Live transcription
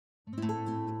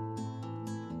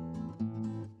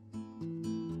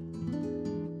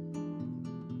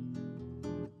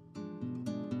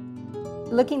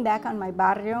Looking back on my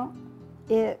barrio,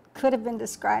 it could have been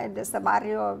described as the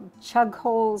barrio of chug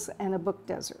holes and a book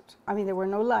desert. I mean, there were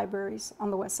no libraries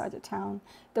on the west side of town.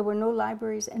 There were no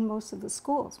libraries in most of the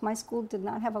schools. My school did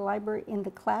not have a library in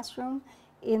the classroom,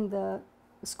 in the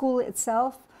school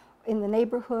itself, in the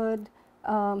neighborhood.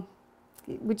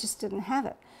 We just didn't have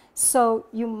it. So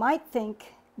you might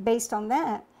think, based on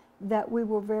that, that we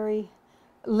were very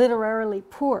literarily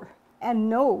poor. And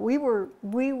no, we were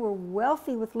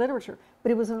wealthy with literature,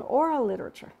 but it was an oral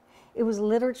literature. It was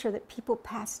literature that people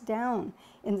passed down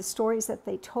in the stories that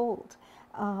they told.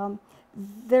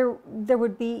 There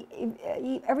would be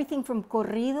everything from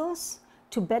corridos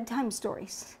to bedtime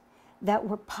stories that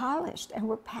were polished and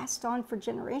were passed on for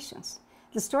generations.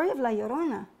 The story of La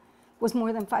Llorona was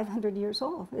more than 500 years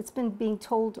old. It's been being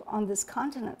told on this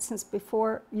continent since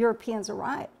before Europeans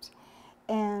arrived.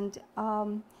 And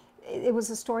it was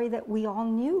a story that we all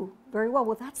knew very well.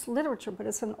 Well, that's literature, but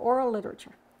it's an oral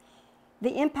literature.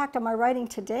 The impact on my writing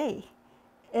today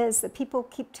is that people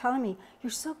keep telling me,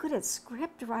 you're so good at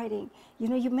script writing. You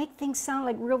know, you make things sound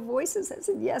like real voices. I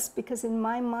said, yes, because in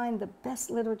my mind, the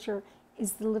best literature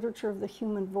is the literature of the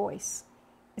human voice.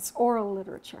 It's oral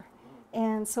literature.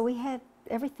 And so we had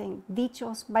everything,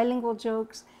 dichos, bilingual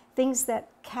jokes, things that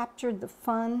captured the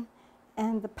fun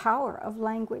and the power of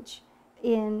language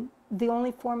in the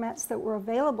only formats that were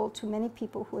available to many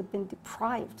people who had been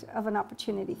deprived of an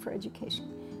opportunity for education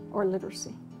or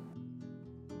literacy.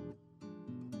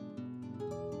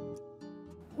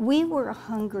 We were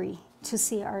hungry to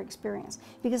see our experience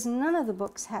because none of the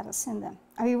books had us in them.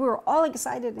 I mean, we were all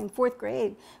excited in 4th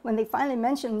grade when they finally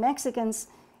mentioned Mexicans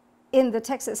in the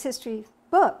Texas history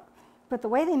book, but the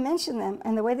way they mentioned them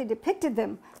and the way they depicted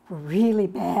them were really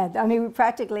bad. I mean, we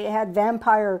practically had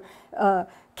vampire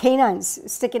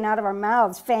canines sticking out of our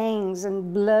mouths, fangs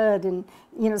and blood and,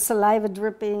 you know, saliva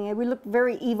dripping. And we looked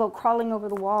very evil, crawling over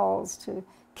the walls to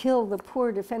kill the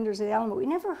poor defenders of the Alamo. We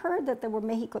never heard that there were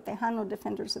Mexico Tejano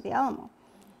defenders of the Alamo.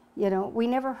 You know, we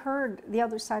never heard the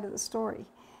other side of the story.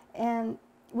 And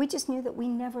we just knew that we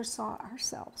never saw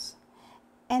ourselves.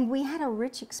 And we had a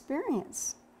rich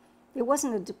experience. It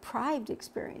wasn't a deprived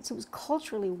experience. It was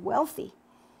culturally wealthy.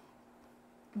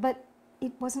 But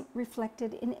it wasn't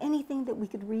reflected in anything that we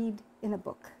could read in a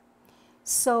book.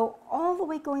 So all the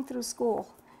way going through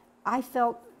school, I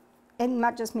felt, and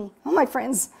not just me, all my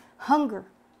friends, hunger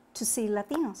to see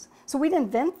Latinos. So we'd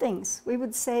invent things. We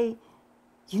would say,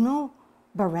 you know,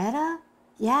 Beretta?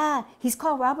 Yeah, he's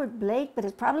called Robert Blake, but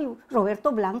it's probably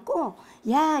Roberto Blanco.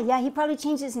 Yeah, he probably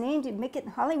changed his name to make it in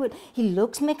Hollywood. He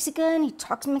looks Mexican, he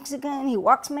talks Mexican, he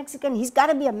walks Mexican, he's got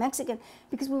to be a Mexican,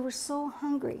 because we were so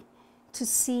hungry to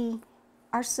see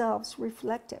ourselves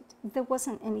reflected. There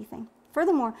wasn't anything.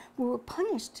 Furthermore, we were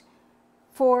punished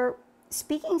for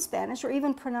speaking Spanish or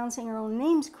even pronouncing our own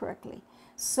names correctly.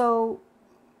 So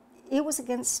it was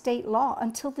against state law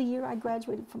until the year I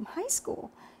graduated from high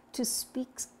school to speak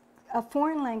a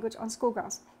foreign language on school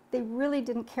grounds. They really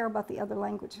didn't care about the other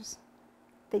languages.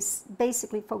 They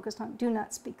basically focused on do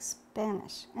not speak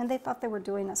Spanish. And they thought they were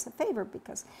doing us a favor,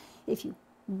 because if you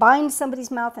bind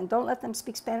somebody's mouth and don't let them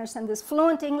speak Spanish, then this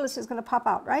fluent English is going to pop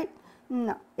out, right?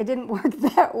 No, it didn't work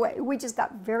that way. We just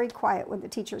got very quiet when the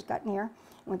teachers got near.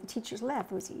 When the teachers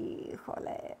left, it was,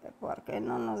 híjole, ¿por qué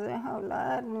no nos deja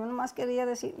hablar? No más quería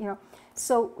decir, you know.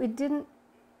 So it didn't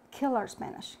kill our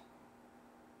Spanish,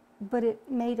 but it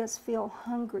made us feel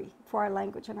hungry for our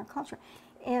language and our culture.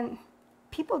 And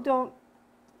people don't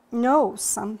know,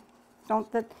 some don't,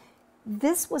 that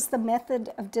this was the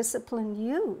method of discipline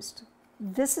used.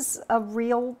 This is a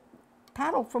real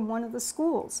paddle from one of the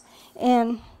schools.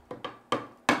 And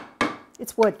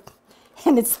it's wood,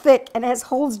 and it's thick, and it has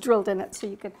holes drilled in it, so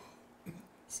you can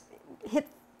hit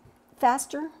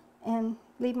faster and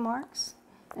leave marks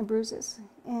and bruises.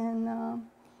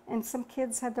 And some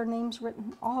kids had their names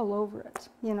written all over it,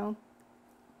 you know.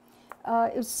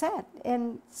 It was sad.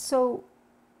 And so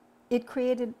it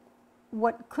created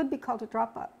what could be called a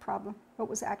dropout problem, but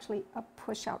was actually a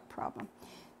push-out problem.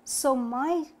 So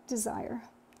my desire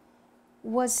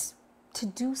was to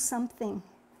do something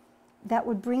that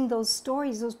would bring those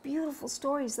stories, those beautiful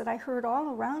stories that I heard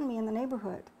all around me in the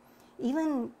neighborhood.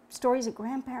 Even stories of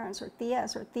grandparents or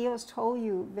tíos told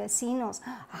you, vecinos,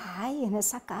 ay, en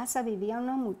esa casa vivía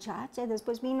una muchacha,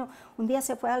 después vino, un día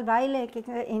se fue al baile,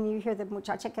 and you hear the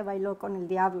muchacha que bailó con el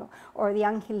diablo, or the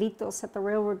angelitos at the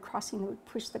railroad crossing who would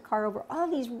push the car over. All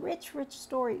these rich, rich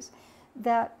stories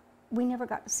that we never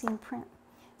got to see in print.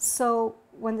 So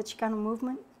when the Chicano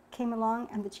movement came along,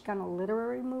 and the Chicano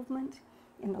literary movement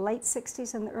in the late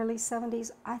 60s and the early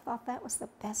 70s, I thought that was the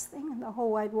best thing in the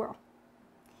whole wide world.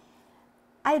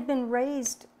 I had been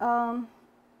raised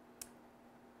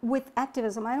with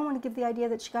activism, I don't want to give the idea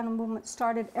that Chicano movement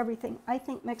started everything. I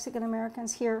think Mexican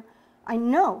Americans here, I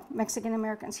know Mexican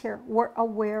Americans here were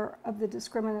aware of the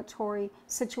discriminatory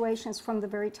situations from the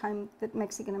very time that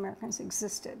Mexican Americans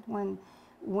existed, when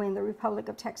the Republic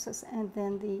of Texas and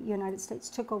then the United States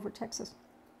took over Texas.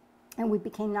 And we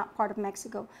became not part of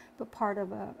Mexico, but part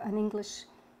of an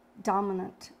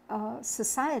English-dominant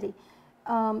society.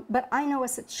 But I know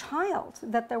as a child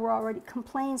that there were already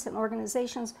complaints and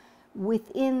organizations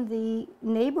within the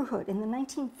neighborhood in the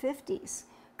 1950s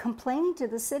complaining to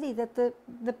the city that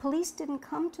the police didn't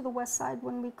come to the West Side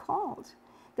when we called.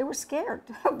 They were scared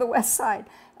of the West Side.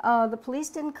 The police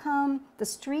didn't come, the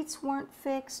streets weren't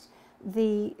fixed,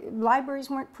 the libraries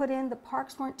weren't put in, the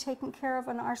parks weren't taken care of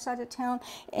on our side of town.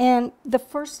 And the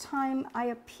first time I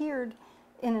appeared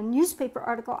in a newspaper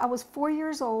article, I was 4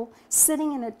 years old,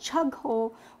 sitting in a chug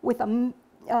hole with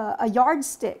a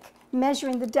yardstick,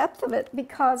 measuring the depth of it,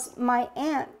 because my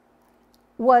aunt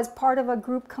was part of a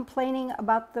group complaining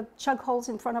about the chug holes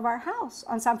in front of our house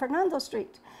on San Fernando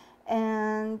Street.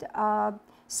 And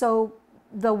so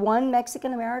the one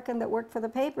Mexican American that worked for the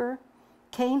paper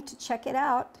came to check it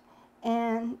out,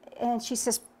 and she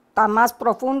says, "Está más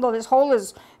profundo, this hole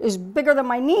is bigger than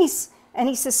my niece." And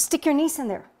he says, "Stick your niece in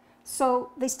there."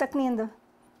 So they stuck me in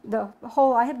the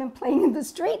hole. I had been playing in the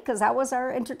street because that was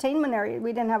our entertainment area.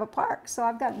 We didn't have a park. So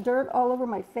I've got dirt all over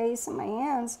my face and my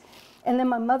hands. And then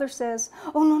my mother says,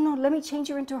 "Oh, no, let me change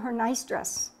her into her nice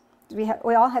dress." We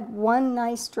all had one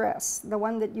nice dress, the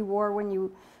one that you wore when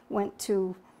you went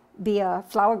to be a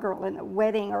flower girl in a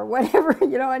wedding or whatever,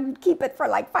 you know, and keep it for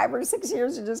like 5 or 6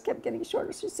 years. It just kept getting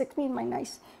shorter. So she stuck me in my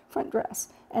nice front dress.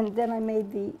 And then I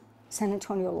made the San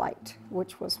Antonio Light,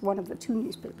 which was one of the 2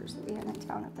 newspapers that we had in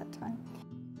town at that time.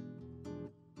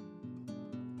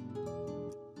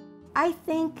 I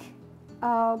think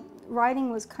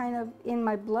writing was kind of in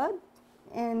my blood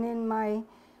and in my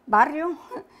barrio.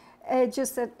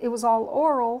 Just that it was all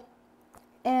oral.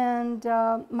 And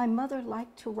my mother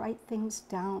liked to write things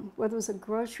down, whether it was a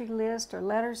grocery list or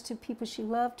letters to people. She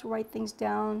loved to write things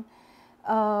down.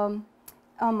 On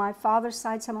my father's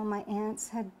side, some of my aunts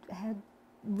had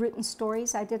written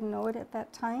stories. I didn't know it at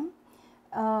that time.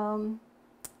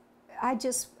 I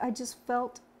just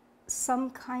felt some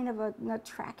kind of an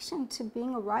attraction to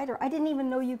being a writer. I didn't even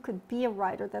know you could be a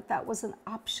writer, that was an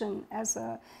option as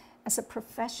a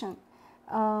profession.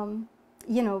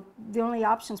 You know, the only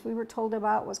options we were told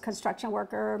about was construction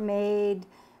worker, maid,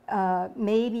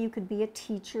 maybe you could be a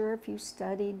teacher if you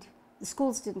studied. The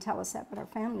schools didn't tell us that, but our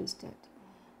families did.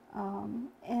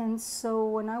 And so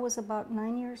when I was about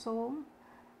 9 years old,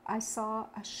 I saw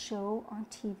a show on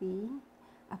TV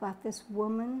about this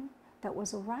woman that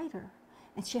was a writer.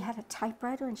 And she had a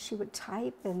typewriter and she would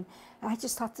type, and I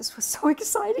just thought this was so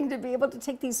exciting to be able to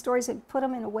take these stories and put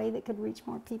them in a way that could reach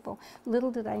more people.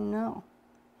 Little did I know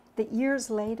that years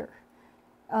later,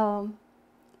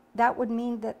 that would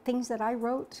mean that things that I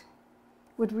wrote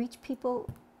would reach people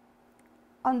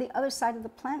on the other side of the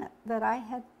planet that I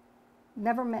had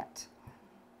never met,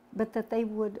 but that they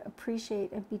would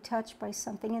appreciate and be touched by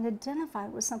something and identify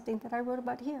with something that I wrote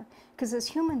about here. Because as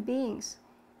human beings,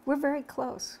 we're very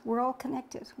close. We're all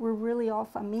connected. We're really all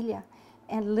familia.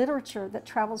 And literature that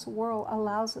travels the world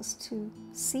allows us to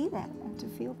see that and to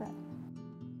feel that.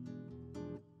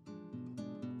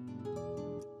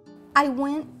 I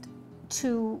went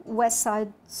to West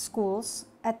Side schools.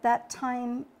 At that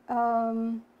time,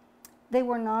 they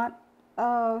were not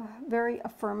very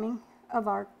affirming of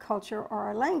our culture or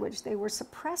our language. They were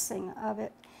suppressing of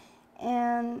it.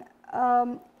 And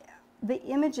the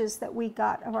images that we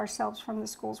got of ourselves from the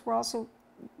schools were also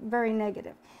very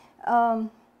negative.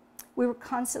 We were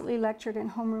constantly lectured in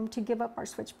homeroom to give up our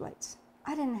switchblades.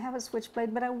 I didn't have a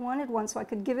switchblade, but I wanted one so I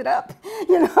could give it up.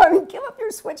 You know, I mean, give up your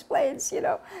switchblades, you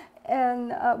know.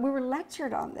 And we were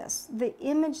lectured on this. The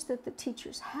image that the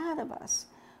teachers had of us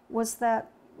was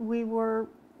that we were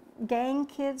gang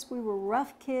kids, we were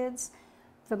rough kids.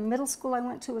 The middle school I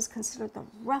went to was considered the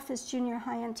roughest junior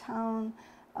high in town.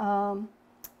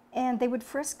 And they would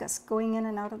frisk us going in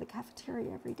and out of the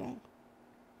cafeteria every day.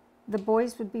 The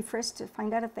boys would be frisked to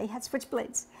find out if they had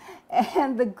switchblades.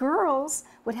 And the girls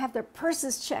would have their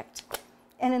purses checked.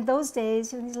 And in those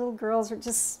days, you know, these little girls are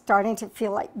just starting to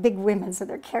feel like big women, so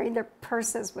they're carrying their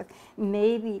purses with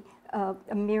maybe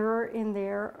a mirror in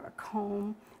there, a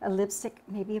comb, a lipstick,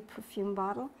 maybe a perfume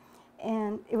bottle.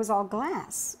 And it was all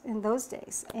glass in those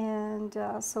days. And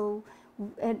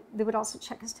and they would also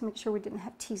check us to make sure we didn't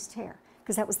have teased hair,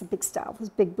 because that was the big style, was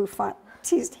big bouffant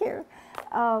teased hair.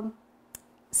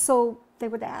 So they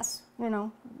would ask, you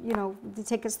know, to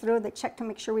take us through. They checked to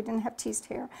make sure we didn't have teased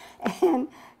hair, and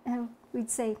we'd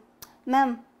say,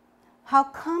 "Ma'am, how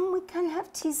come we can't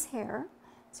have teased hair?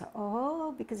 So,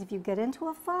 oh, because if you get into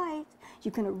a fight,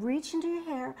 you're going to reach into your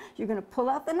hair, you're going to pull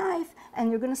out the knife, and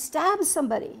you're going to stab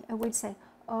somebody. And we'd say,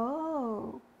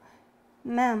 oh,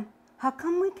 ma'am, how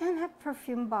come we can't have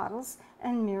perfume bottles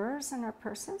and mirrors in our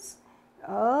purses?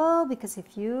 Oh, because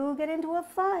if you get into a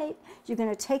fight, you're going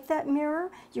to take that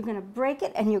mirror, you're going to break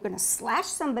it, and you're going to slash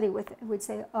somebody with it. And we'd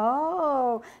say,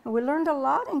 oh, and we learned a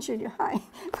lot in junior high,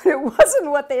 but it wasn't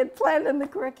what they had planned in the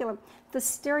curriculum. The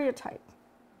stereotype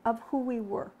of who we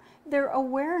were, their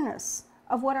awareness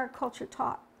of what our culture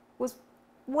taught was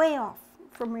way off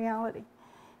from reality.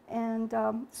 And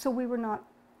so we were not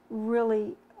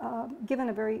really given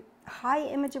a very high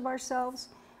image of ourselves.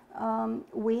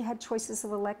 We had choices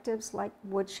of electives like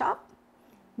wood shop,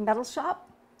 metal shop,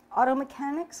 auto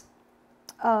mechanics,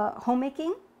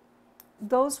 homemaking.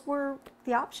 Those were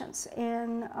the options,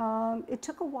 and it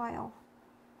took a while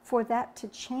for that to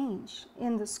change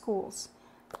in the schools.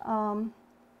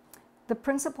 The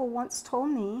principal once told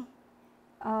me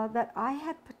that I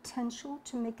had potential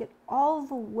to make it all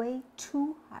the way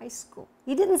to high school.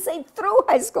 He didn't say through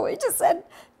high school, he just said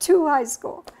to high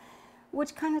school,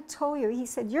 which kind of told you, he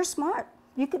said, you're smart.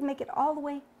 You could make it all the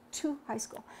way to high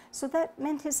school. So that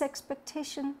meant his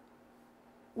expectation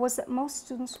was that most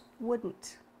students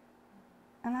wouldn't.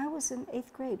 And I was in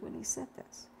 8th grade when he said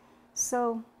this.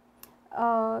 So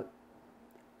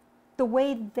the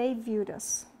way they viewed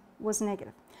us was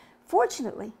negative.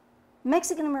 Fortunately,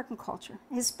 Mexican-American culture,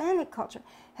 Hispanic culture,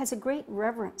 has a great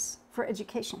reverence for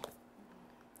education.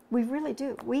 We really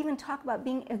do. We even talk about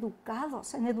being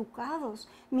educados, and educados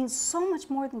means so much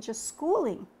more than just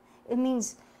schooling. It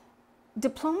means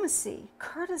diplomacy,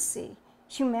 courtesy,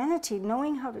 humanity,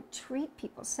 knowing how to treat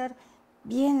people, ser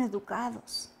bien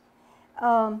educados.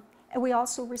 And we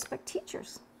also respect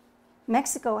teachers.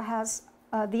 Mexico has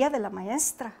Dia de la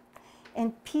Maestra,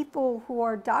 and people who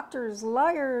are doctors,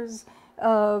 lawyers,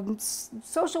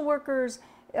 social workers,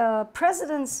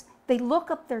 presidents, they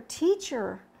look up their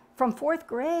teacher from 4th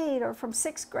grade or from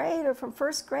 6th grade or from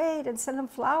 1st grade and send them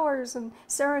flowers and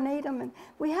serenade them. And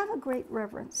we have a great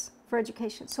reverence for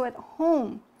education. So at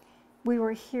home, we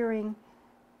were hearing,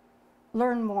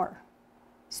 learn more,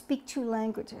 speak 2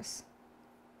 languages.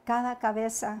 Cada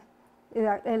cabeza,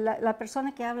 la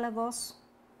persona que habla 2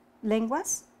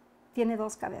 lenguas, tiene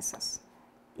 2 cabezas.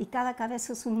 Y cada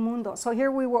cabeza es un mundo. So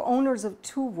here we were owners of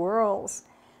 2 worlds.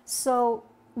 So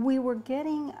we were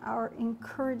getting our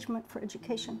encouragement for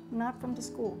education, not from the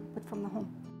school, but from the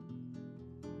home.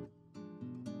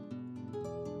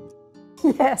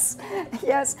 Yes,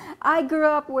 yes. I grew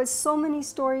up with so many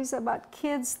stories about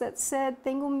kids that said,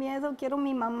 tengo miedo, quiero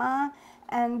mi mamá,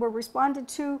 and were responded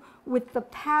to with the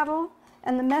paddle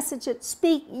and the message that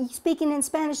speaking in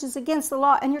Spanish is against the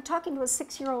law. And you're talking to a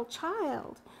 6-year-old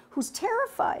child who's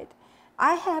terrified.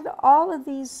 I had all of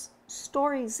these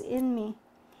stories in me.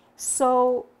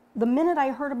 So the minute I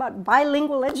heard about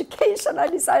bilingual education, I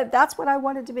decided that's what I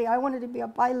wanted to be. I wanted to be a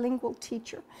bilingual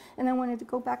teacher. And I wanted to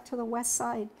go back to the West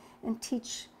Side and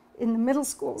teach in the middle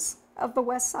schools of the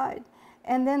West Side.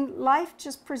 And then life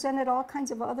just presented all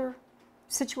kinds of other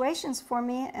situations for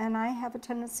me, and I have a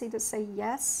tendency to say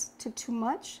yes to too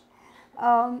much.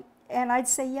 And I'd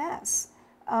say yes.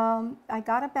 I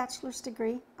got a bachelor's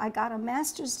degree. I got a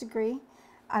master's degree.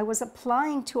 I was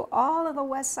applying to all of the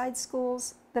West Side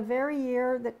schools the very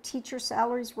year that teacher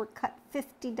salaries were cut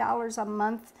 $50 a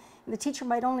month. And the teacher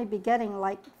might only be getting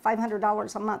like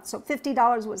 $500 a month. So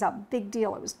 $50 was a big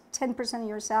deal. It was 10% of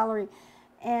your salary.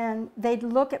 And they'd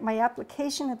look at my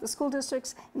application at the school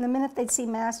districts, and the minute they'd see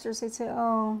masters, they'd say,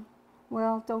 oh,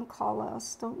 well, don't call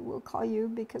us. We'll call you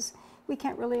because we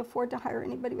can't really afford to hire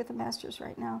anybody with a master's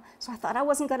right now. So I thought I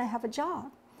wasn't going to have a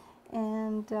job.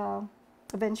 And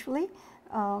eventually,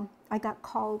 I got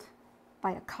called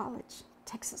by a college,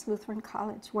 Texas Lutheran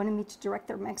College, wanted me to direct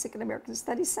their Mexican-American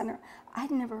Studies Center. I'd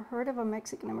never heard of a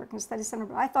Mexican-American Studies Center,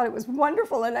 but I thought it was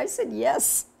wonderful, and I said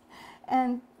yes.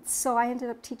 And so I ended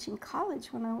up teaching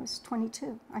college when I was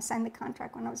 22. I signed the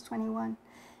contract when I was 21.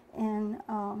 And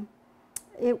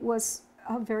it was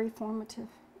a very formative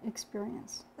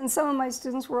experience. And some of my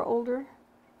students were older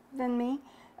than me.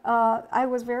 I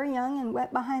was very young and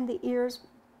wet behind the ears,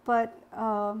 but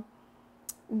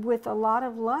with a lot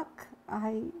of luck,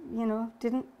 I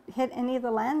didn't hit any of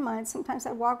the landmines. Sometimes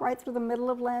I'd walk right through the middle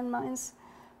of landmines.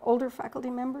 Older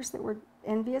faculty members that were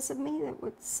envious of me that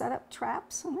would set up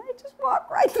traps, and I just walk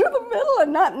right through the middle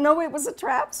and not know it was a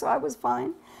trap, so I was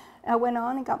fine. I went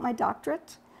on and got my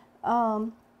doctorate,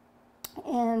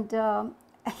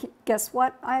 guess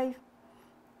what? I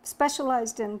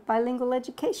specialized in bilingual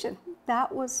education.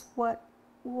 That was what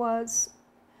was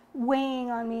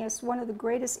weighing on me as one of the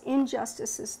greatest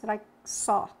injustices that I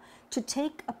saw, to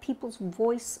take a people's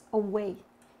voice away,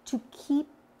 to keep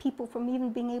people from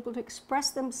even being able to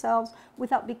express themselves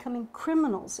without becoming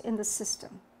criminals in the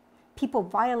system. People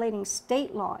violating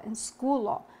state law and school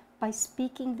law by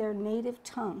speaking their native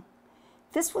tongue.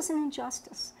 This was an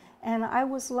injustice, and I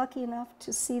was lucky enough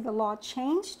to see the law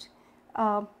changed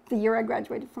the year I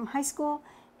graduated from high school,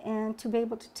 and to be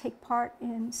able to take part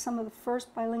in some of the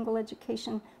first bilingual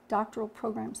education doctoral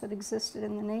programs that existed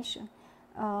in the nation.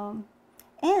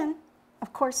 And,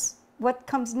 of course, what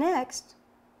comes next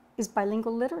is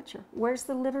bilingual literature. Where's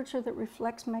the literature that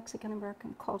reflects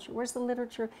Mexican-American culture? Where's the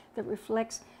literature that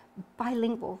reflects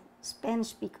bilingual Spanish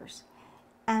speakers?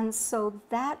 And so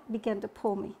that began to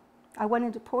pull me. I went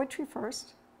into poetry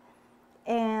first,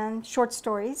 and short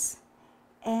stories,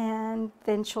 and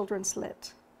then children's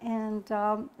lit. And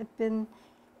I've been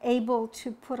able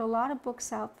to put a lot of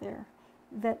books out there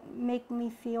that make me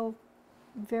feel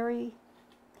very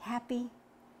happy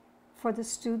for the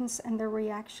students and their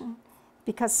reaction.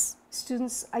 Because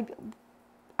students,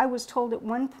 I was told at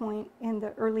one point in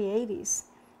the early 80s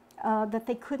that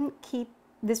they couldn't keep,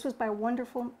 this was by a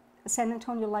wonderful San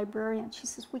Antonio librarian. She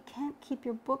says, "We can't keep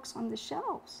your books on the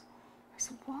shelves." I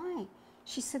said, "Why?"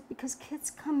 She said, "Because kids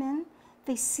come in,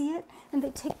 they see it, and they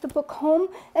take the book home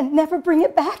and never bring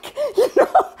it back." You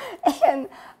know? And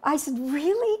I said,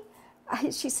 "Really?"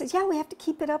 She said, "Yeah, we have to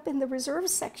keep it up in the reserve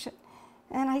section."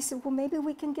 And I said, "Well, maybe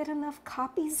we can get enough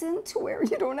copies in to where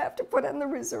you don't have to put it in the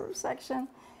reserve section."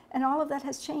 And all of that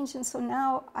has changed. And so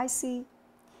now I see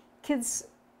kids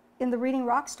in the Reading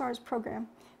Rockstars program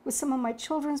with some of my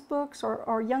children's books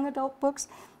or young adult books.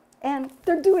 And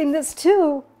they're doing this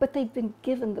too, but they've been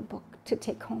given the book to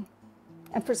take home.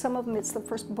 And for some of them, it's the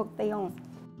first book they own.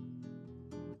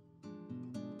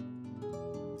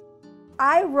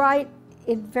 I write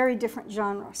in very different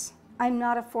genres. I'm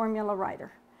not a formula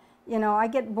writer. You know, I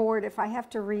get bored if I have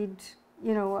to read,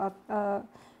 you know,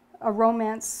 a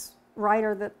romance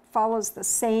writer that follows the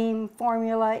same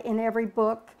formula in every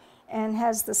book and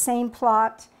has the same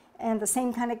plot and the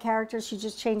same kind of characters. She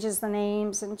just changes the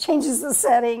names and changes the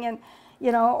setting, and,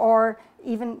 you know, or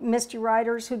even mystery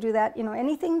writers who do that. You know,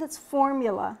 anything that's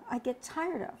formula, I get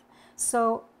tired of.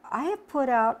 So I have put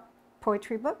out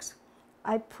poetry books.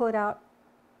 I put out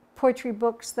poetry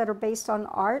books that are based on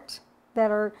art,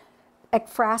 that are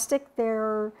ekphrastic.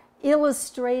 They're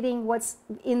illustrating what's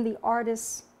in the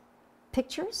artist's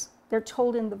pictures. They're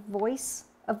told in the voice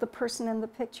of the person in the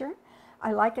picture.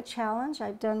 I like a challenge.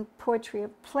 I've done poetry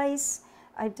of place.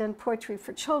 I've done poetry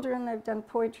for children. I've done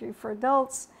poetry for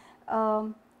adults.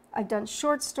 I've done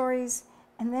short stories.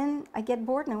 And then I get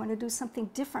bored and I want to do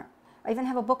something different. I even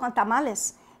have a book on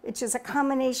tamales, which is a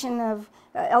combination of,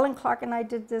 Ellen Clark and I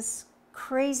did this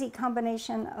crazy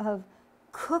combination of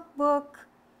cookbook,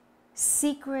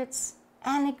 secrets,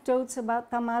 anecdotes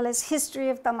about tamales, history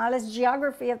of tamales,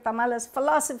 geography of tamales,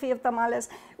 philosophy of tamales.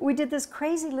 We did this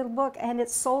crazy little book, and it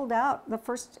sold out. The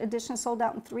first edition sold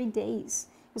out in 3 days.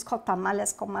 It was called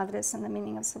Tamales Comadres and the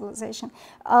Meaning of Civilization.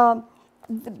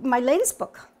 My latest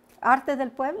book, Arte del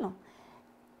Pueblo,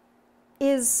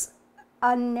 is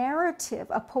a narrative,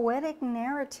 a poetic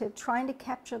narrative, trying to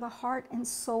capture the heart and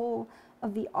soul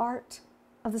of the art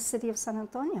of the city of San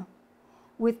Antonio,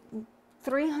 with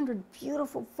 300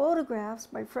 beautiful photographs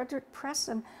by Frederick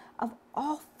Preston of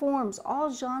all forms,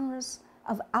 all genres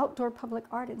of outdoor public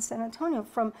art in San Antonio,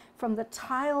 from the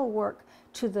tile work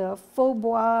to the faux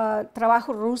bois,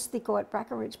 trabajo rústico at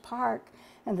Brackenridge Park,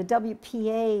 and the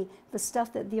WPA, the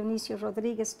stuff that Dionisio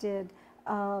Rodriguez did,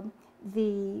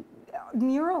 the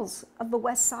murals of the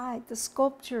West Side, the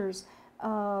sculptures,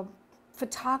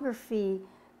 photography,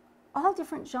 all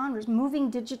different genres,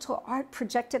 moving digital art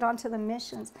projected onto the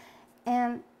missions.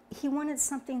 And he wanted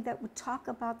something that would talk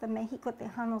about the Mexico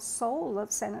Tejano soul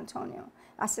of San Antonio.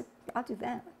 I said, I'll do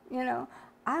that. You know,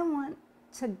 I want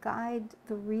to guide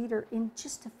the reader in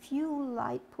just a few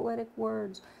light poetic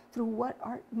words through what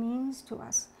art means to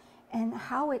us and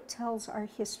how it tells our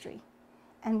history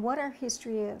and what our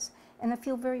history is. And I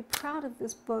feel very proud of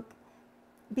this book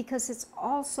because it's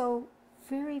also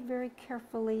very, very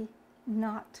carefully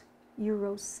not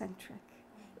Eurocentric.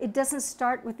 It doesn't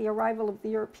start with the arrival of the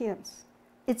Europeans.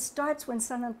 It starts when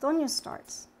San Antonio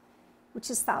starts, which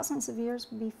is thousands of years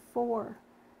before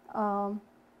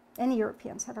any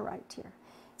Europeans had arrived here.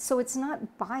 So it's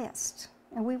not biased.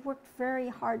 And we worked very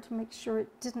hard to make sure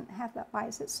it didn't have that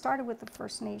bias. It started with the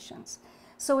First Nations.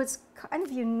 So it's kind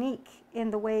of unique in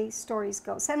the way stories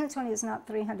go. San Antonio is not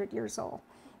 300 years old.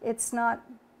 It's not,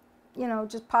 you know,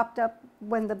 just popped up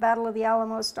when the Battle of the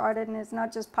Alamo started, and it's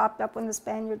not just popped up when the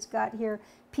Spaniards got here.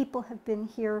 People have been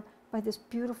here by this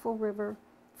beautiful river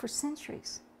for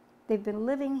centuries. They've been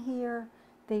living here,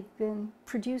 they've been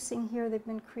producing here, they've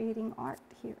been creating art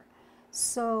here.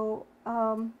 So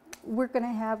we're going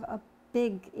to have a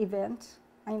big event.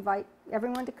 I invite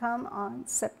everyone to come on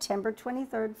September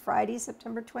 23rd, Friday,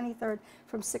 September 23rd,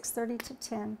 from 6:30 to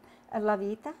 10 at La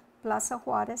Vita, Plaza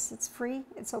Juarez. It's free,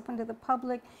 it's open to the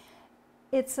public.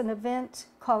 It's an event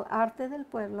called Arte del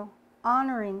Pueblo,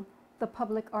 honoring the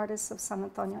public artists of San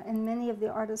Antonio. And many of the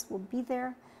artists will be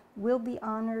there, will be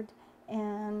honored,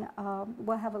 and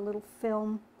we'll have a little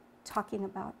film talking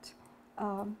about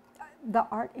the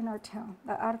art in our town,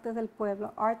 the Arte del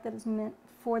Pueblo, art that is meant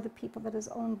for the people, that is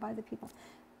owned by the people.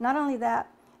 Not only that,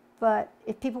 but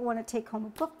if people want to take home a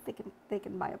book, they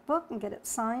can buy a book and get it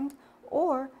signed,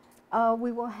 or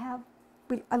we will have,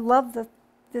 I love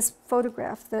this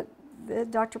photograph that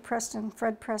Dr. Preston,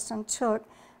 Fred Preston took,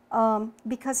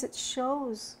 because it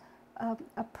shows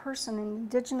a person in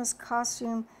indigenous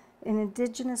costume, in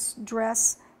indigenous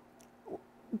dress,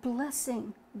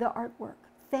 blessing the artwork,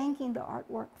 thanking the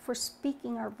artwork for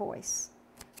speaking our voice,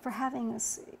 for having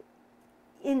us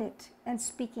in it and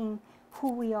speaking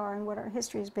who we are and what our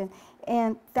history has been.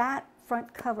 And that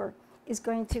front cover is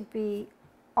going to be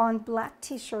on black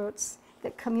t-shirts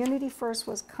that Community First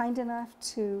was kind enough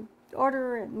to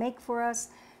order and make for us,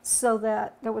 so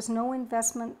that there was no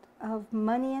investment of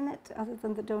money in it other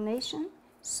than the donation.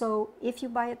 So if you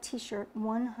buy a t-shirt,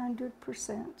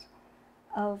 100%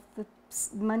 of the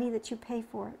money that you pay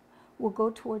for it will go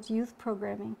towards youth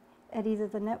programming at either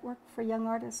the Network for Young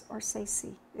Artists or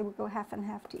SACI. It will go half and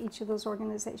half to each of those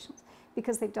organizations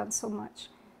because they've done so much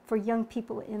for young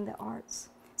people in the arts.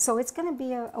 So it's going to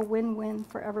be a win-win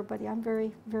for everybody. I'm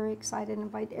very, very excited and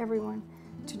invite everyone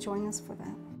to join us for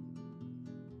that.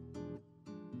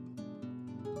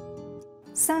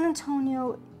 San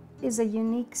Antonio is a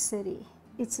unique city.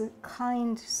 It's a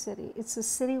kind city. It's a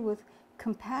city with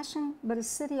compassion, but a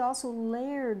city also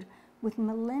layered with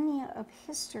millennia of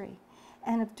history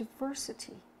and of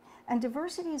diversity. And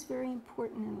diversity is very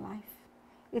important in life.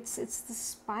 It's the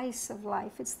spice of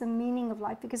life. It's the meaning of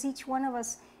life, because each one of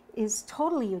us is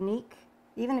totally unique.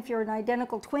 Even if you're an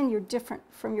identical twin, you're different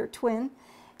from your twin,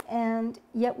 and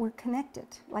yet we're connected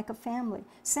like a family.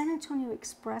 San Antonio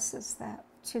expresses that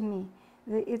to me.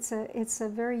 It's a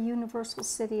very universal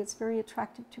city. It's very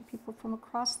attractive to people from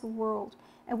across the world.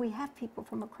 And we have people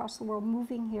from across the world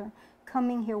moving here,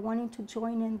 coming here, wanting to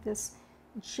join in this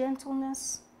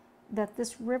gentleness that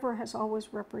this river has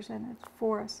always represented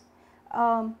for us.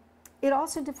 It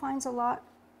also defines a lot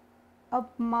of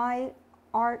my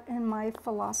art and my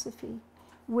philosophy,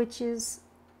 which is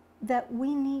that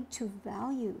we need to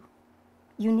value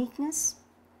uniqueness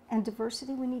and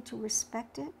diversity. We need to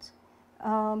respect it.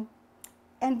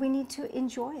 And we need to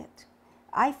enjoy it.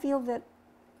 I feel that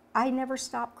I never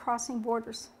stop crossing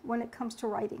borders when it comes to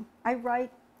writing. I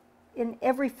write in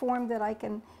every form that I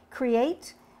can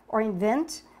create or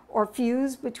invent or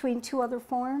fuse between two other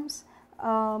forms.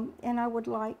 And I would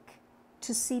like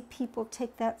to see people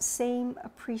take that same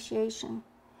appreciation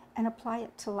and apply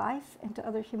it to life and to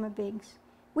other human beings.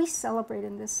 We celebrate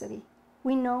in this city.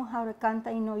 We know how to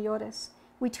canta y no llores.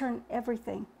 We turn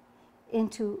everything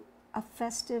into a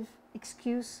festive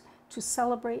excuse to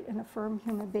celebrate and affirm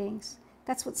human beings.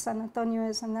 That's what San Antonio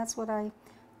is, and that's what I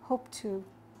hope to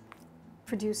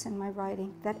produce in my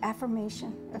writing, that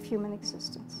affirmation of human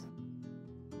existence.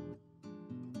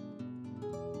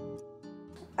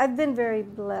 I've been very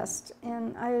blessed,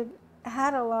 and I've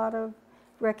had a lot of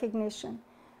recognition,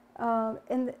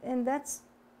 and that's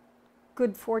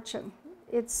good fortune.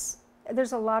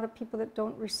 There's a lot of people that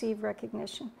don't receive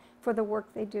recognition for the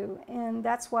work they do, and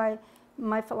that's why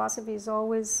my philosophy is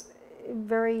always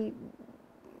very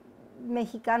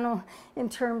Mexicano in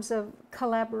terms of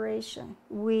collaboration.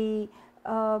 We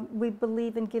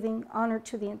believe in giving honor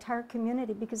to the entire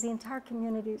community, because the entire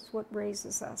community is what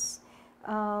raises us.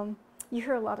 You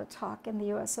hear a lot of talk in the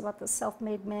U.S. about the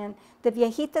self-made man. The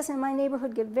viejitas in my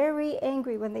neighborhood get very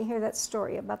angry when they hear that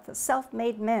story about the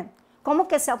self-made man. ¿Cómo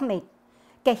que self-made?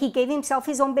 Que he gave himself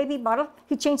his own baby bottle,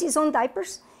 he changed his own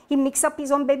diapers, he mixed up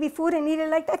his own baby food and eat it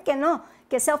like that? Que no,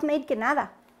 que self-made, que nada.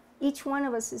 Each one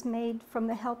of us is made from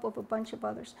the help of a bunch of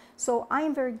others. So I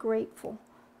am very grateful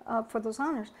for those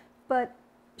honors. But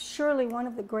surely one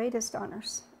of the greatest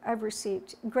honors I've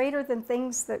received, greater than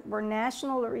things that were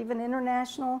national or even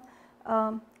international,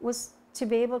 was to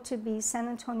be able to be San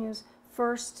Antonio's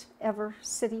first ever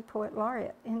City Poet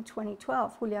Laureate in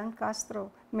 2012. Julian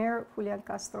Castro, Mayor Julian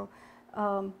Castro,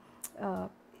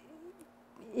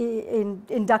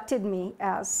 inducted me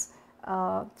as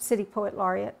City Poet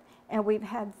Laureate, and we've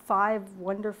had 5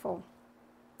 wonderful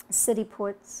City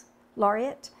Poets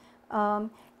Laureate.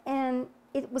 And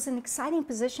it was an exciting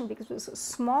position because it was a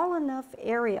small enough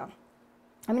area.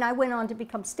 I mean, I went on to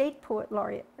become state poet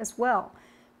laureate as well,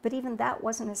 but even that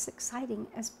wasn't as exciting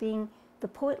as being the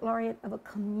poet laureate of a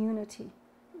community.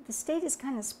 The state is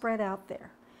kind of spread out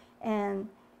there, and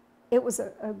it was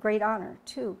a great honor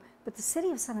too. But the city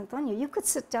of San Antonio, you could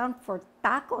sit down for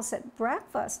tacos at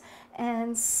breakfast,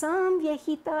 and some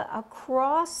viejita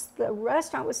across the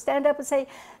restaurant would stand up and say,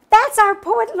 "That's our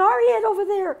poet laureate over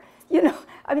there." You know,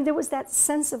 I mean, there was that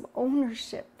sense of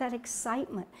ownership, that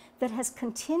excitement that has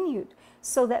continued,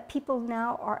 so that people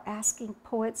now are asking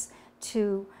poets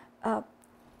to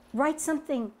write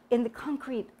something in the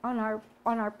concrete on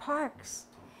our parks,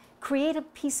 create a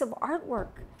piece of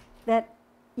artwork that,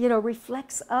 you know,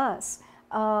 reflects us.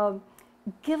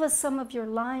 Give us some of your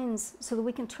lines so that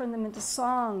we can turn them into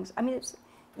songs. I mean, it's,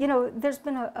 you know, there's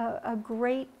been a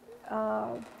great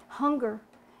hunger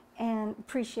and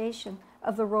appreciation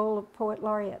of the role of poet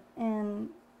laureate. And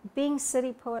being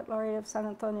city poet laureate of San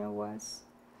Antonio was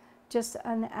just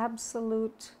an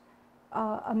absolute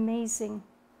amazing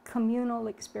communal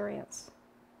experience.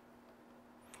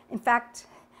 In fact,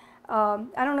 I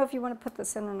don't know if you want to put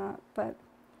this in or not, but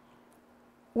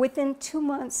within 2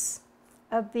 months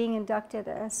of being inducted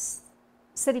as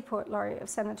City Poet Laureate of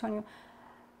San Antonio,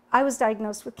 I was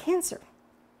diagnosed with cancer.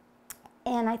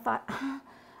 And I thought,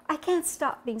 I can't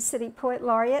stop being City Poet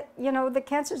Laureate. You know, the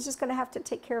cancer is just going to have to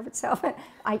take care of itself.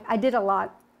 I did a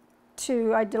lot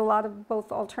too. I did a lot of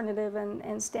both alternative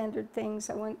and standard things.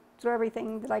 I went through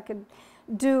everything that I could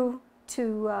do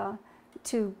to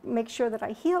make sure that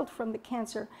I healed from the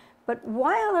cancer. But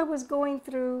while I was going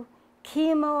through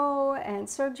chemo and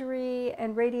surgery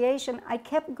and radiation, I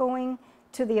kept going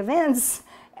to the events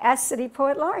as City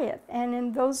Poet Laureate. And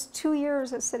in those 2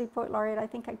 years as City Poet Laureate, I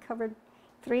think I covered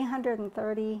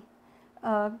 330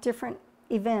 different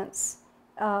events,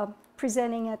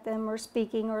 presenting at them or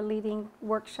speaking or leading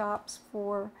workshops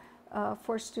for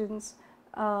students.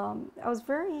 I was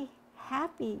very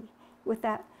happy with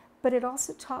that, but it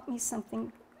also taught me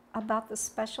something about the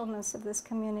specialness of this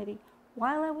community.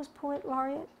 While I was Poet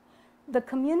Laureate, the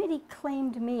community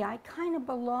claimed me. I kind of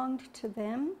belonged to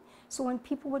them. So when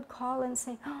people would call and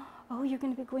say, "Oh, you're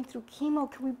going to be going through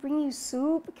chemo. Can we bring you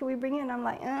soup? Can we bring you?" And I'm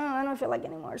like, "Oh, I don't feel like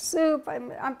any more soup.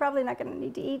 I'm probably not going to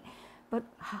need to eat." But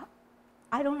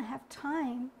I don't have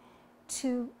time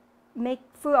to make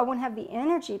food. I won't have the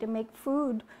energy to make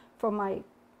food for my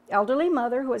elderly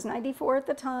mother, who was 94 at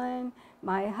the time,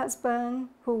 my husband,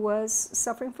 who was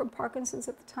suffering from Parkinson's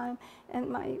at the time, and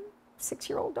my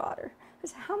 6-year-old daughter. I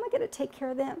said, how am I going to take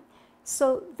care of them?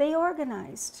 So they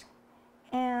organized,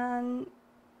 and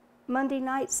Monday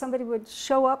night somebody would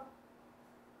show up,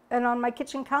 and on my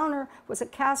kitchen counter was a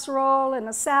casserole and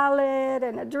a salad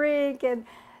and a drink, and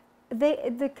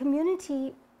the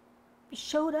community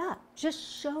showed up, just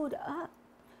showed up.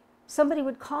 Somebody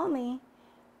would call me,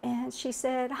 and she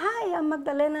said, "Hi, I'm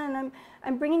Magdalena, and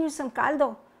I'm bringing you some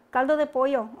caldo de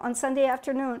pollo on Sunday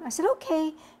afternoon." I said,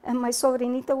 "Okay." And my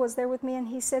sobrinito was there with me, and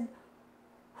he said,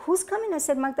 "Who's coming?" I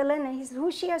said, "Magdalena." He said,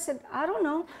 "Who's she?" I said, "I don't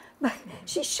know." But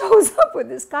she shows up with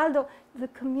this caldo. The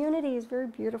community is very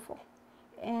beautiful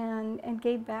and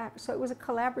gave back. So it was a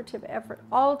collaborative effort.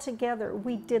 All together,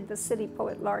 we did the City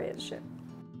Poet Laureateship.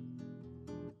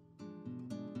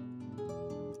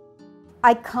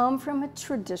 I come from a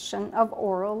tradition of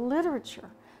oral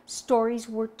literature. Stories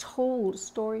were told,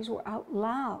 stories were out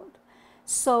loud.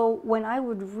 So when I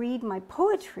would read my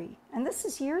poetry, and this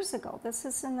is years ago, this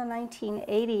is in the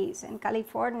 1980s in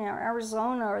California or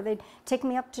Arizona, or they'd take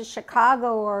me up to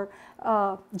Chicago or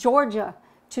Georgia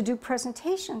to do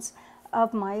presentations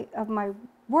of my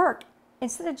work.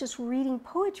 Instead of just reading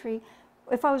poetry,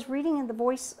 if I was reading in the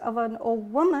voice of an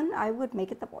old woman, I would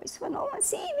make it the voice of an old woman.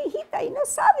 "Sí, viejita, y no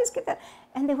sabes qué tal."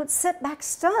 And they would sit back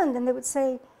stunned, and they would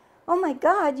say, "Oh my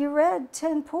God, you read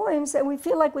 10 poems, and we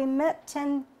feel like we met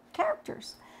 10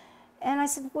 characters." And I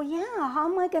said, "Well, yeah, how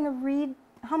am I going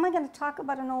to talk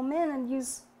about an old man and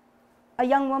use a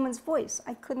young woman's voice?"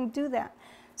 I couldn't do that.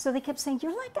 So they kept saying,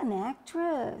 "You're like an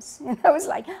actress." And I was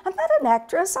like, "I'm not an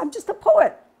actress, I'm just a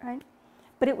poet," right?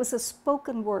 But it was a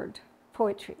spoken word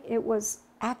poetry. It was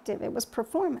active, it was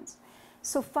performance.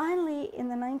 So finally, in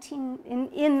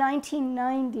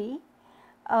 1990,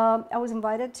 I was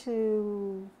invited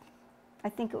to, I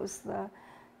think it was the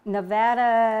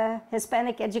Nevada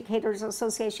Hispanic Educators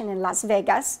Association in Las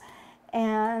Vegas.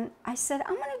 And I said,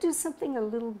 I'm going to do something a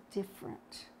little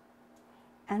different.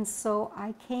 And so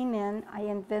I came in, I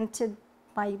invented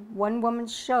my one-woman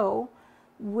show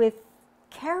with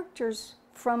characters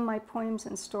from my poems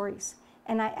and stories.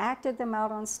 And I acted them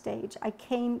out on stage. I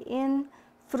came in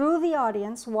through the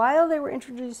audience while they were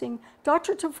introducing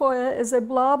Dr. Tafolla is a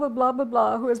blah, blah, blah, blah,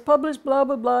 blah, who has published blah,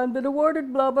 blah, blah, and been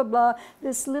awarded blah, blah, blah.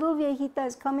 This little viejita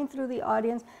is coming through the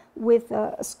audience with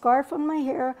a scarf on my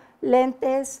hair,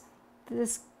 lentes,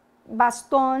 this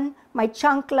baston, my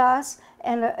chanclas,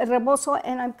 and a rebozo,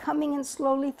 and I'm coming in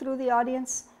slowly through the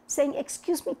audience saying,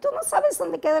 excuse me, tú no sabes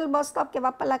dónde queda el bus stop que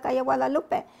va para la calle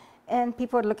Guadalupe? And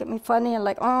people would look at me funny and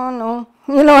like, oh no,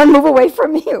 and move away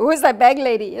from me. Who is that bag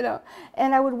lady,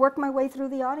 And I would work my way through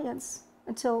the audience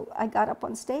until I got up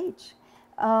on stage.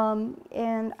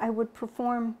 And I would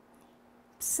perform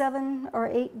 7 or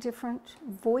 8 different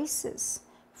voices,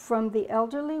 from the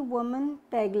elderly woman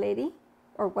bag lady,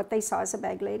 or what they saw as a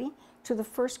bag lady, to the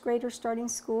first grader starting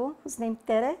school, who's named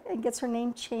Tere, and gets her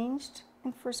name changed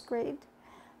in first grade.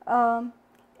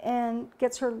 And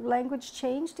gets her language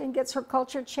changed, and gets her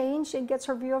culture changed, and gets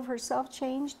her view of herself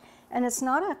changed. And it's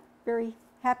not a very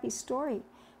happy story,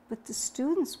 but the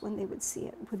students, when they would see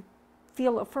it, would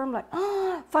feel affirmed, like,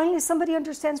 oh, finally somebody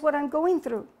understands what I'm going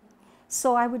through.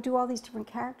 So I would do all these different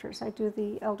characters. I'd do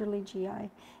the elderly GI,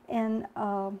 and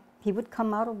he would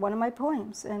come out of one of my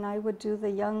poems, and I would do the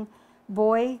young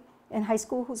boy in high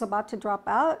school who's about to drop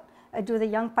out. I do the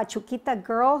young Pachuquita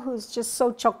girl who's just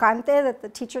so chocante that the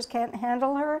teachers can't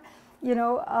handle her,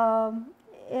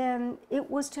 and it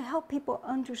was to help people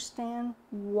understand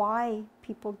why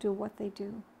people do what they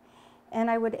do.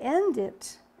 And I would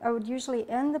usually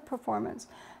end the performance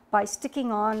by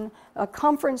sticking on a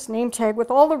conference name tag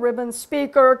with all the ribbons,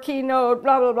 speaker, keynote,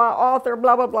 blah, blah, blah, author,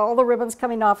 blah, blah, blah, all the ribbons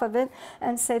coming off of it,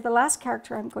 and say, the last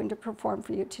character I'm going to perform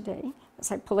for you today,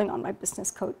 as I'm pulling on my business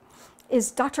coat,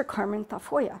 is Dr. Carmen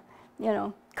Tafolla,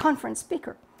 conference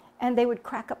speaker. And they would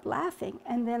crack up laughing,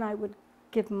 and then I would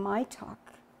give my talk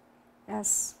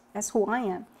as who I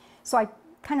am. So I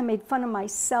kind of made fun of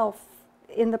myself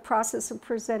in the process of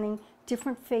presenting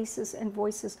different faces and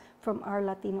voices from our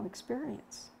Latino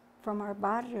experience, from our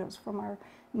barrios, from our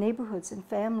neighborhoods and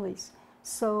families.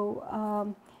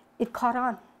 So it caught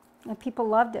on, and people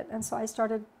loved it. And so I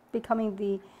started becoming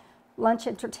the lunch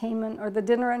entertainment or the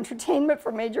dinner entertainment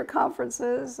for major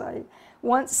conferences. I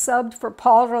once subbed for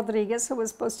Paul Rodriguez, who was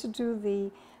supposed to do the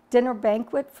dinner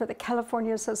banquet for the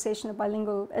California Association of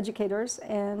Bilingual Educators,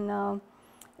 and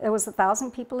there was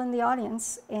 1,000 people in the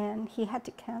audience, and he had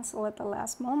to cancel at the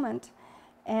last moment.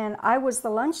 And I was the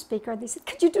lunch speaker. They said,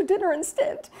 could you do dinner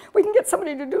instead? We can get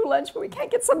somebody to do lunch, but we can't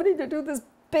get somebody to do this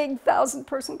big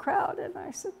 1,000-person crowd. And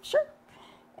I said, sure.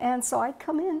 And so I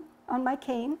come in on my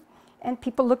cane, and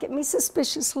people look at me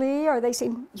suspiciously, or they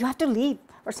say, you have to leave.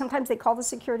 Or sometimes they call the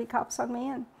security cops on me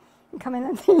and come in,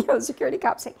 and the security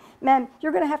cops say, ma'am,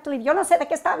 you're going to have to leave. Yo no sé de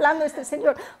qué está hablando este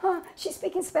señor. Oh, she's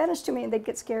speaking Spanish to me, and they'd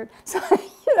get scared. So,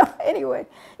 anyway,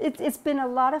 it's been a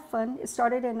lot of fun. It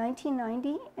started in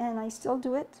 1990, and I still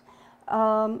do it.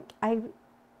 I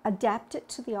adapt it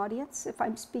to the audience. If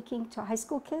I'm speaking to high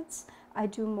school kids, I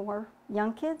do more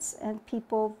young kids and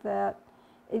people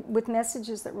with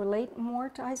messages that relate more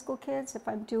to high school kids. If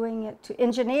I'm doing it to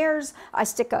engineers, I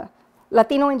stick a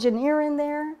Latino engineer in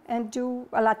there and do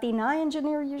a Latina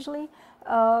engineer usually.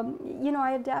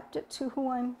 I adapt it to who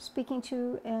I'm speaking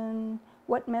to and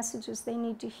what messages they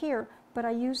need to hear, but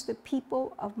I use the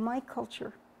people of my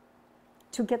culture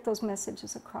to get those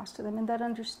messages across to them, and that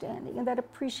understanding and that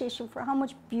appreciation for how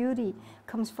much beauty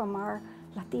comes from our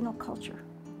Latino culture.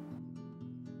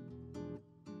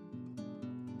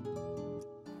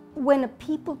 When a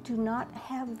people do not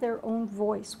have their own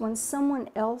voice, when someone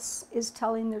else is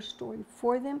telling their story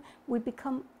for them, we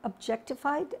become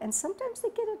objectified, and sometimes they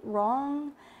get it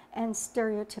wrong and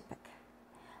stereotypic.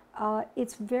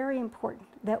 It's very important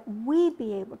that we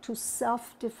be able to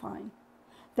self-define,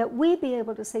 that we be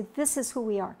able to say, this is who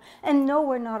we are. And no,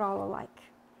 we're not all alike.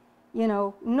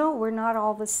 No, we're not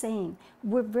all the same.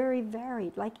 We're very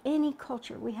varied. Like any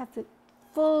culture, we have the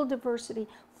full diversity,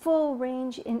 full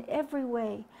range in every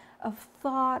way of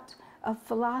thought, of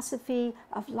philosophy,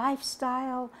 of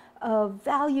lifestyle, of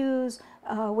values.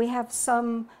 We have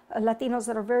some Latinos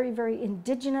that are very, very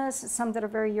indigenous, some that are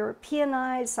very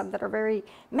Europeanized, some that are very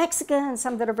Mexican,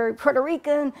 some that are very Puerto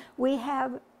Rican. We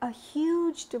have a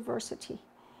huge diversity,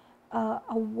 a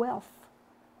wealth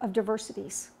of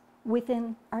diversities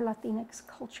within our Latinx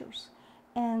cultures.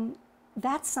 And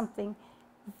that's something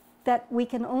that we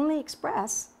can only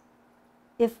express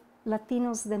if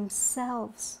Latinos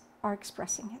themselves are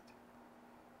expressing it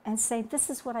and say, this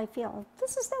is what I feel,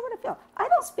 this is not what I feel. I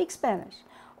don't speak Spanish,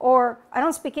 or I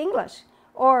don't speak English,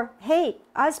 or hey,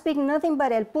 I speak nothing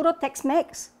but el puro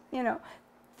Tex-Mex.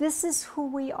 This is who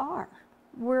we are.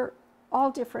 We're all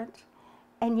different,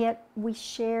 and yet we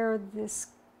share this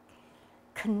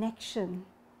connection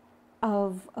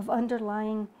of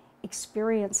underlying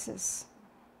experiences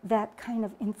that kind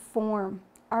of inform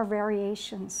our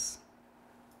variations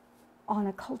on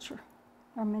a culture.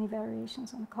 There are many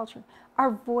variations on a culture.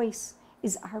 Our voice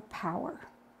is our power.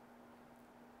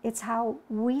 It's how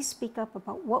we speak up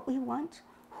about what we want,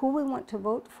 who we want to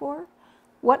vote for,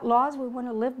 what laws we want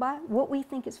to live by, what we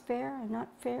think is fair and not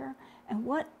fair, and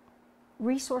what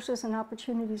resources and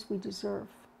opportunities we deserve.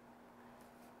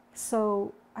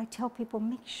 So I tell people,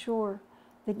 make sure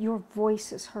that your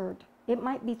voice is heard. It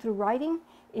might be through writing,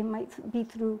 it might be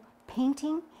through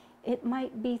painting, it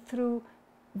might be through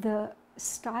the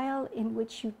style in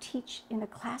which you teach in a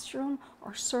classroom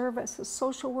or serve as a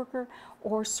social worker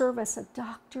or serve as a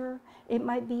doctor. It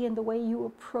might be in the way you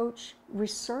approach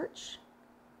research.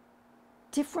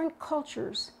 Different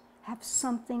cultures have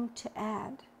something to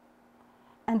add.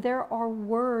 And there are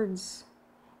words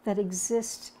that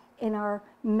exist in our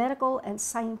medical and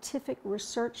scientific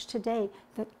research today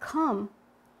that come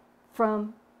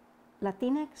from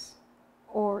Latinx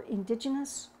or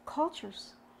indigenous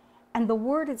cultures. And the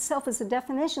word itself is a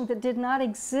definition that did not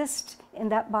exist in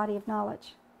that body of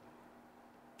knowledge.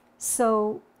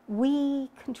 So we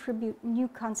contribute new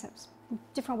concepts,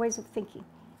 different ways of thinking,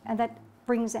 and that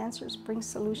brings answers, brings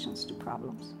solutions to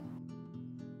problems.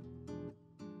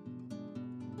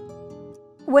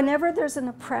 Whenever there's an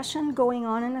oppression going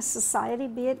on in a society,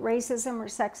 be it racism or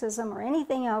sexism or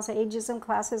anything else, ageism,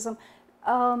 classism,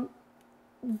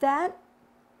 that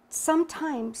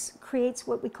sometimes creates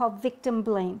what we call victim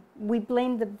blame. We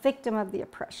blame the victim of the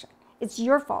oppression. It's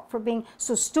your fault for being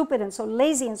so stupid and so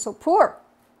lazy and so poor.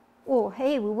 Oh,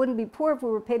 hey, we wouldn't be poor if we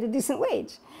were paid a decent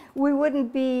wage. We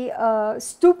wouldn't be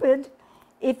stupid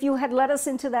if you had let us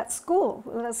into that school,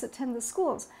 let us attend the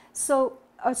schools. So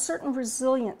a certain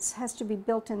resilience has to be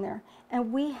built in there.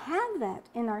 And we have that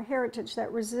in our heritage,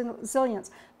 that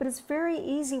resilience. But it's very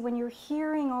easy when you're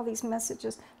hearing all these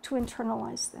messages to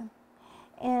internalize them.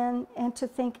 And to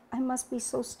think, I must be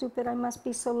so stupid, I must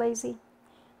be so lazy.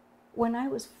 When I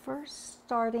was first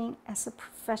starting as a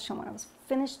professional, when I was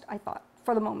finished, I thought,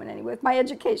 for the moment anyway, with my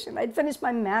education, I'd finished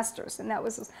my master's, and that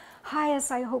was as high as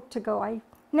I hoped to go. I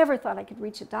never thought I could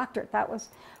reach a doctorate. That was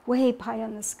way pie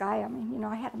in the sky. I mean, you know,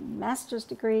 I had a master's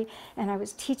degree, and I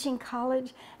was teaching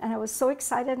college, and I was so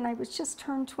excited, and I was just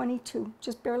turned 22,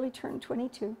 just barely turned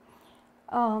 22.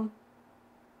 I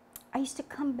used to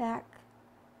come back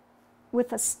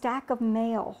with a stack of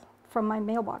mail from my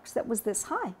mailbox that was this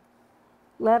high.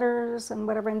 Letters and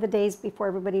whatever, in the days before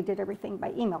everybody did everything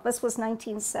by email. This was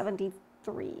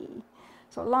 1973,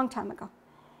 so a long time ago.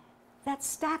 That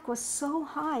stack was so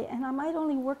high, and I might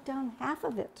only work down half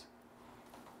of it.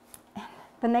 And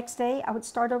the next day, I would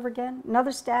start over again,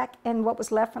 another stack, and what was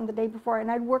left from the day before,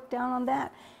 and I'd work down on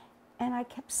that. And I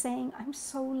kept saying, I'm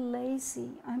so lazy,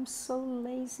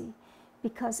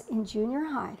 because in junior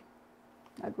high,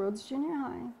 at Rhodes Junior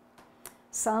High,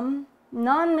 some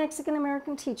non-Mexican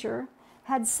American teacher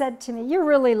had said to me, you're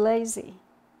really lazy.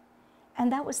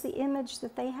 And that was the image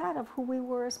that they had of who we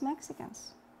were as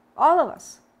Mexicans, all of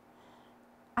us.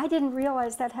 I didn't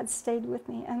realize that had stayed with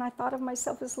me, and I thought of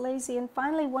myself as lazy. And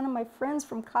finally, one of my friends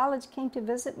from college came to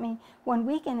visit me one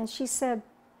weekend, and she said,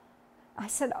 I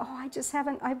said, oh,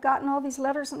 I've gotten all these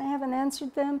letters and I haven't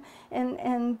answered them,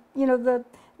 and you know,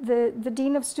 the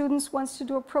dean of students wants to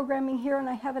do a programming here, and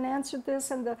I haven't answered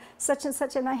this, and the such and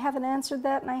such, and I haven't answered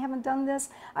that, and I haven't done this.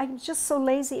 I'm just so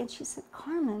lazy. And she said,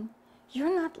 Carmen,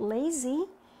 you're not lazy.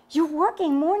 You're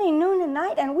working morning, noon, and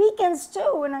night, and weekends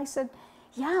too. And I said,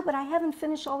 yeah, but I haven't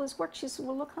finished all this work. She said,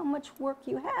 well, look how much work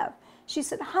you have. She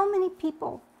said, how many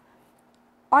people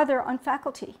are there on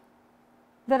faculty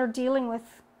that are dealing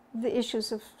with the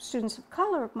issues of students of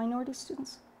color, of minority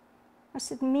students? I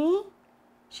said, me?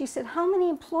 She said, how many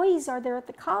employees are there at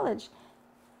the college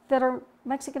that are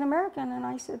Mexican American? And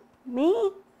I said,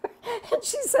 me? And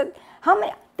she said, how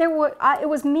many? It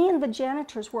was me and the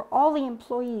janitors were all the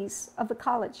employees of the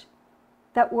college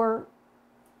that were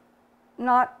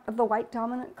not of the white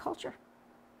dominant culture.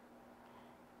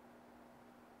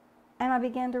 And I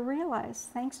began to realize,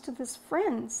 thanks to this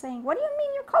friend saying, what do you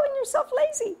mean you're calling yourself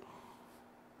lazy?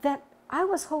 That I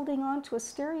was holding on to a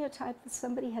stereotype that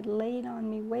somebody had laid on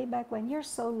me way back when. You're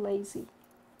so lazy.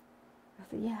 I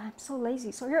thought, yeah, I'm so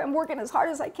lazy. So here I'm working as hard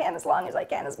as I can, as long as I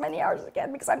can, as many hours as I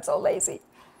can, because I'm so lazy.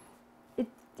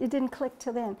 It didn't click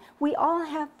till then. We all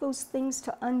have those things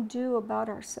to undo about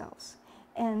ourselves.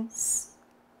 And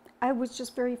I was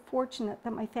just very fortunate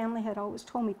that my family had always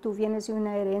told me, tú vienes de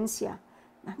una herencia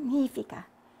magnífica,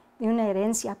 de una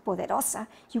herencia poderosa.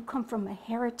 You come from a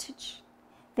heritage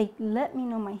They let me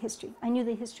know my history. I knew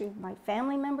the history of my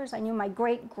family members. I knew my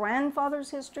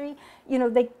great-grandfather's history. You know,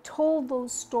 they told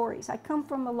those stories. I come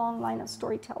from a long line of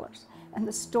storytellers, and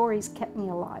the stories kept me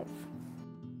alive.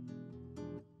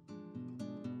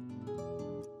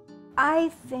 I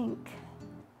think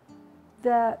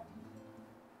that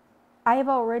I have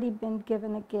already been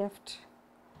given a gift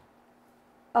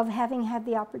of having had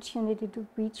the opportunity to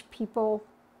reach people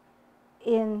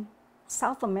in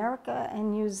South America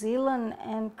and New Zealand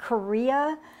and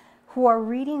Korea who are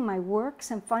reading my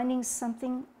works and finding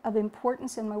something of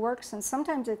importance in my works. And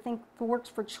sometimes I think the works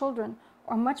for children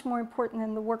are much more important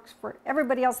than the works for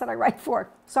everybody else that I write for.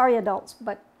 Sorry, adults,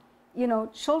 but you know,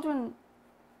 children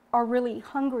are really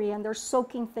hungry and they're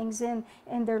soaking things in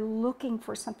and they're looking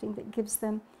for something that gives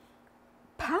them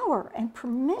power and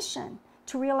permission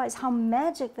to realize how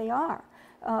magic they are.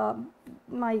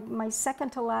 My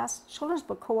second to last children's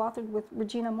book, co-authored with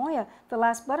Regina Moya, The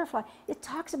Last Butterfly, it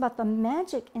talks about the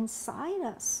magic inside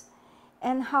us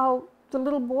and how the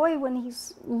little boy, when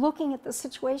he's looking at the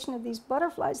situation of these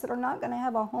butterflies that are not going to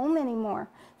have a home anymore,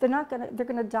 they're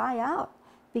going to die out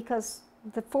because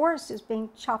the forest is being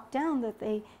chopped down that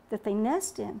they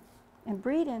nest in and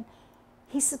breed in.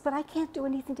 He says, but I can't do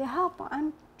anything to help.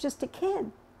 I'm just a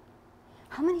kid.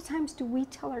 How many times do we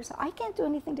tell ourselves, I can't do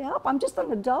anything to help. I'm just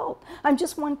an adult. I'm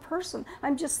just one person.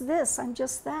 I'm just this. I'm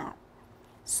just that.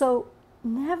 So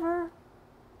never,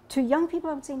 to young people,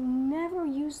 I would say never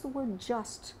use the word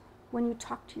just when you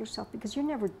talk to yourself, because you're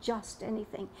never just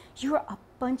anything. You're a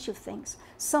bunch of things,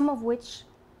 some of which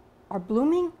are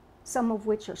blooming, some of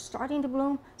which are starting to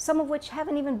bloom, some of which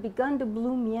haven't even begun to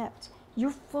bloom yet.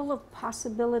 You're full of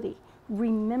possibility.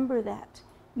 Remember that.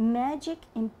 Magic,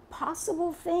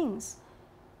 impossible things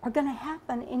are going to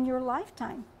happen in your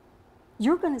lifetime.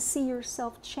 You're going to see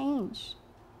yourself change.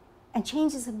 And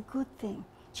change is a good thing.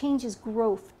 Change is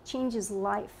growth. Change is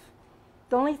life.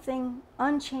 The only thing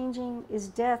unchanging is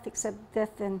death, except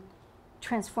death then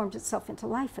transforms itself into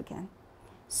life again.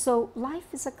 So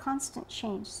life is a constant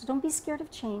change. So don't be scared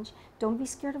of change. Don't be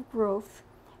scared of growth.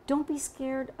 Don't be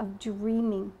scared of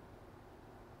dreaming.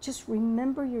 Just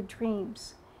remember your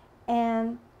dreams.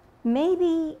 And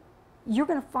maybe you're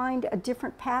going to find a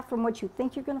different path from what you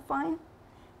think you're going to find,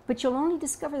 but you'll only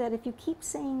discover that if you keep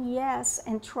saying yes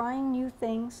and trying new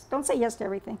things. Don't say yes to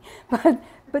everything,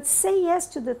 but say yes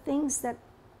to the things that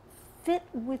fit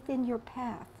within your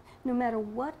path, no matter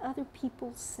what other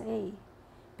people say.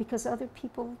 Because other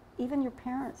people, even your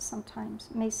parents sometimes,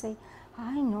 may say,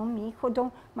 ay, no, mijo,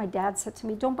 don't. My dad said to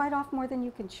me, don't bite off more than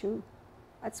you can chew.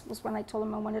 That was when I told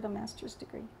him I wanted a master's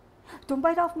degree. Don't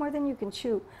bite off more than you can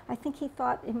chew. I think he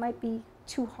thought it might be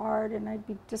too hard and I'd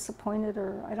be disappointed,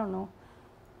 or I don't know,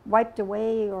 wiped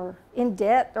away or in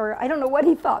debt, or I don't know what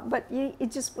he thought, but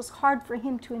it just was hard for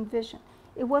him to envision.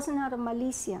 It wasn't out of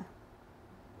malicia.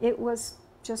 It was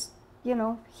just, you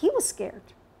know, he was scared.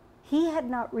 He had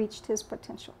not reached his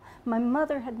potential. My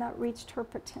mother had not reached her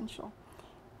potential.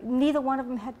 Neither one of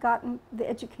them had gotten the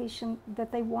education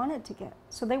that they wanted to get.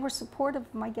 So they were supportive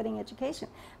of my getting education.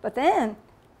 But then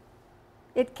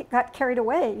it got carried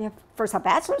away. First a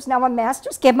bachelor's, now a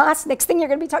master's. ¿Qué más? Next thing you're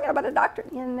going to be talking about a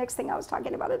doctorate. You know, the next thing I was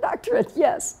talking about a doctorate,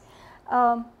 yes.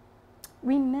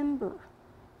 Remember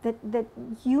that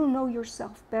you know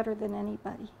yourself better than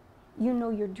anybody. You know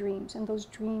your dreams, and those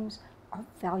dreams are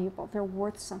valuable. They're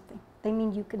worth something. They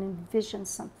mean you can envision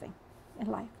something in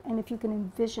life. And if you can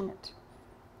envision it,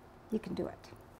 you can do it.